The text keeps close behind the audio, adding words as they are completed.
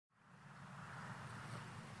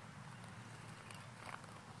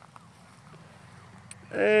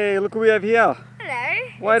Hey, look what we have here. Hello.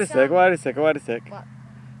 Wait a sec. What?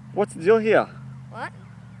 What's the deal here? What?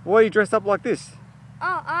 Why are you dressed up like this?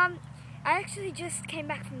 Oh, I actually just came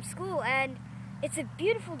back from school and it's a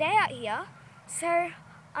beautiful day out here, so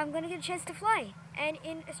I'm going to get a chance to fly, and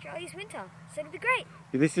in Australia's winter, so it'll be great.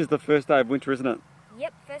 This is the first day of winter, isn't it?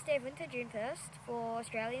 Yep, first day of winter, June 1st. For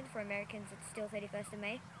Australians, for Americans, it's still 31st of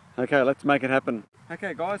May. Okay, let's make it happen.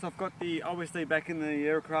 Okay guys, I've got the OSD back in the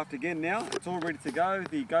aircraft again now. It's all ready to go.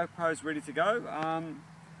 The GoPro's ready to go.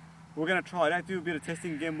 We're going to try it out, do a bit of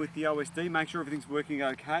testing again with the OSD, make sure everything's working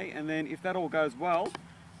okay, and then if that all goes well,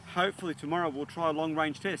 hopefully tomorrow we'll try a long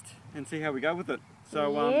range test and see how we go with it.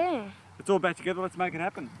 So yeah. It's all back together, let's make it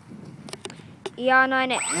happen.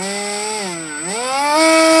 ER9X.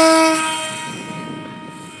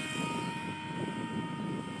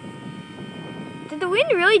 Did the wind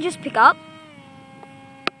really just pick up?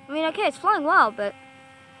 I mean, okay, it's flying well, but...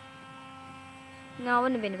 No, it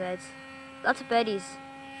wouldn't have been the birds. Lots of birdies.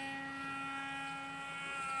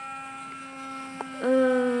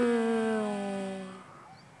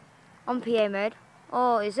 On PA mode.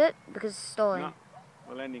 Oh, is it? Because it's stalling. No,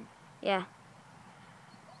 we're landing. Yeah.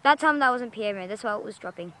 That time that wasn't PA mode, that's why it was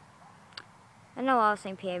dropping. I know I was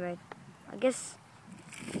saying PA mode. I guess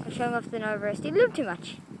I'm showing off the NOVA OSD a little too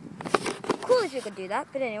much. Cool if you could do that,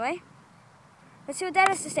 but anyway. Let's see what Dad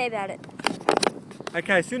has to say about it.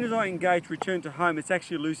 Okay, as soon as I engage return to home, it's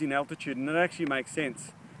actually losing altitude, and it actually makes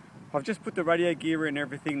sense. I've just put the radio gear in and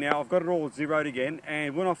everything now. I've got it all zeroed again,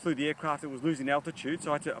 and when I flew the aircraft it was losing altitude, so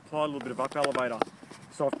I had to apply a little bit of up elevator.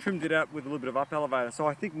 So I've trimmed it out with a little bit of up elevator. So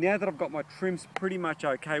I think now that I've got my trims pretty much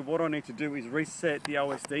okay, what I need to do is reset the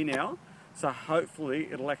OSD now, so hopefully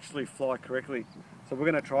it'll actually fly correctly. So we're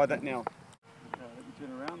going to try that now. Okay, let me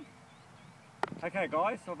turn around. Okay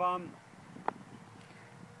guys,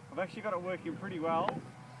 I've actually got it working pretty well.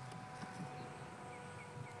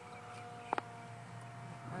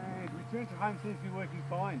 And return to home seems to be working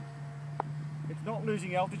fine. It's not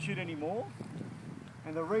losing altitude anymore.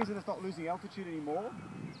 And the reason it's not losing altitude anymore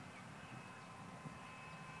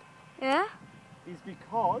is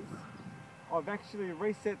because I've actually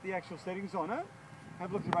reset the actual settings on it. Have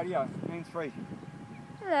a look at the radio, hands-free.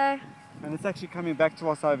 Hello. And it's actually coming back to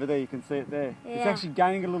us over there, you can see it there. Yeah. It's actually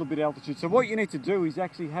gaining a little bit of altitude. So what you need to do is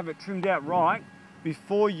actually have it trimmed out right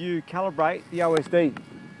before you calibrate the OSD.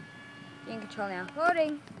 You're in control now.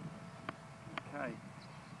 Loading. Okay.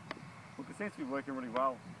 Look, it seems to be working really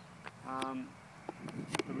well.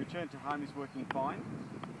 The return to home is working fine.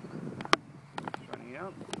 It's running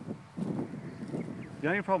out. The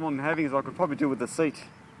only problem I'm having is I could probably do with the seat.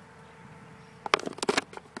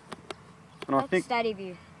 And That's steady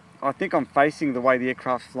view. I think I'm facing the way the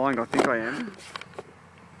aircraft's flying. I think I am.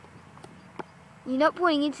 You're not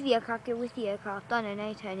pointing into the aircraft, you're with the aircraft. I know, now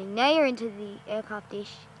you're turning. Now you're into the aircraft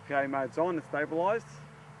dish. PA mode's on, it's stabilised.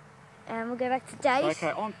 And we'll go back to days.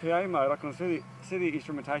 Okay, on PA mode I can see the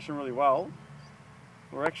instrumentation really well.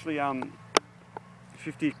 We're actually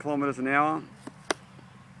 50 kilometres an hour.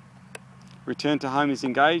 Return to home is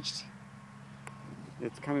engaged.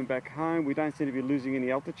 It's coming back home. We don't seem to be losing any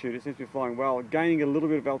altitude. It seems to be flying well. Gaining a little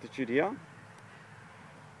bit of altitude here.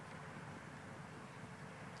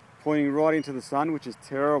 Pointing right into the sun, which is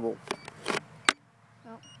terrible.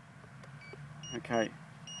 Oh. Okay.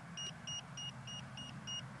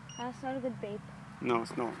 That's not a good beep. No,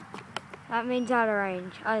 it's not. That means out of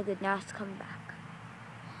range. Oh, good. Now it's coming back.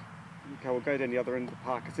 Okay, we'll go down the other end of the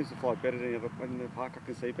park. It seems to fly better than the other end of the park. I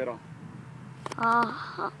can see better.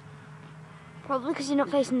 Probably because you're not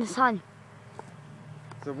facing the sun.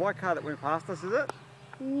 It's a white car that went past us, is it?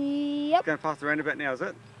 Yep. It's going past the roundabout now, is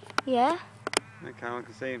it? Yeah. Okay, I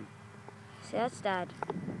can see him. See, that's Dad.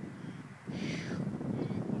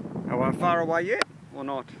 Are we far away yet, or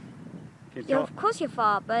not? Can you Yeah, tell? of course you're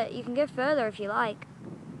far, but you can go further if you like.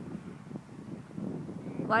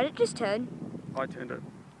 Why did it just turn? I turned it.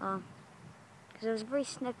 Oh. Because it was a very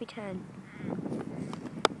snappy turn.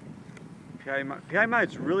 PA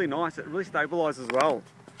mode's really nice. It really stabilises well.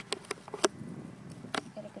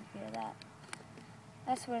 Get a good view of that.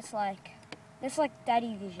 That's what it's like. It's like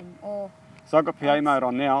daddy vision, or... So I've got PA mode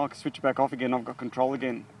on now. I can switch it back off again. I've got control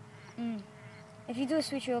again. If you do a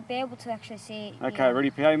switch, you'll be able to actually see... Okay, ready?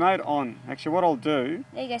 PA mode on. Actually, what I'll do...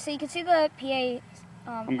 There you go. So you can see the PA...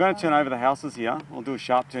 I'm going to turn over the houses here. I'll do a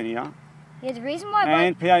sharp turn here. Yeah, the reason why...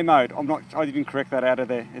 And PA mode. I didn't correct that out of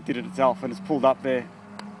there. It did it itself, and it's pulled up there.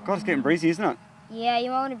 God, it's getting breezy, isn't it? Yeah, you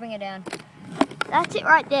might want to bring it down. That's it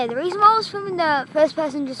right there. The reason why I was filming the first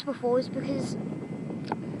person just before is because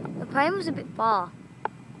the plane was a bit far.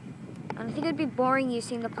 And I think it would be boring you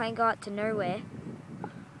seeing the plane go out to nowhere.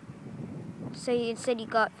 So instead you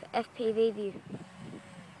got FPV view.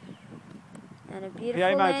 And a beautiful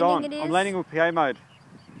PA mode's landing on. it is. I'm landing with PA mode.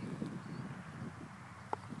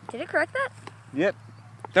 Did it correct that? Yep.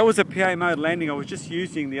 That was a PA mode landing. I was just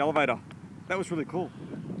using the elevator. That was really cool.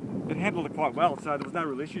 It handled it quite well, so there was no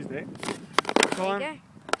real issues there. There you go.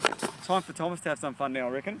 Time for Thomas to have some fun now, I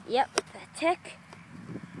reckon. Yep, the Tech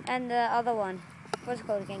and the other one. What's it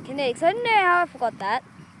called again? Kinetics. I don't know how I forgot that.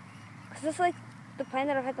 Because it's like the plane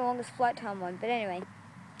that I've had the longest flight time on. But anyway,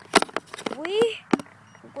 we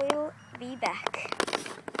will be back.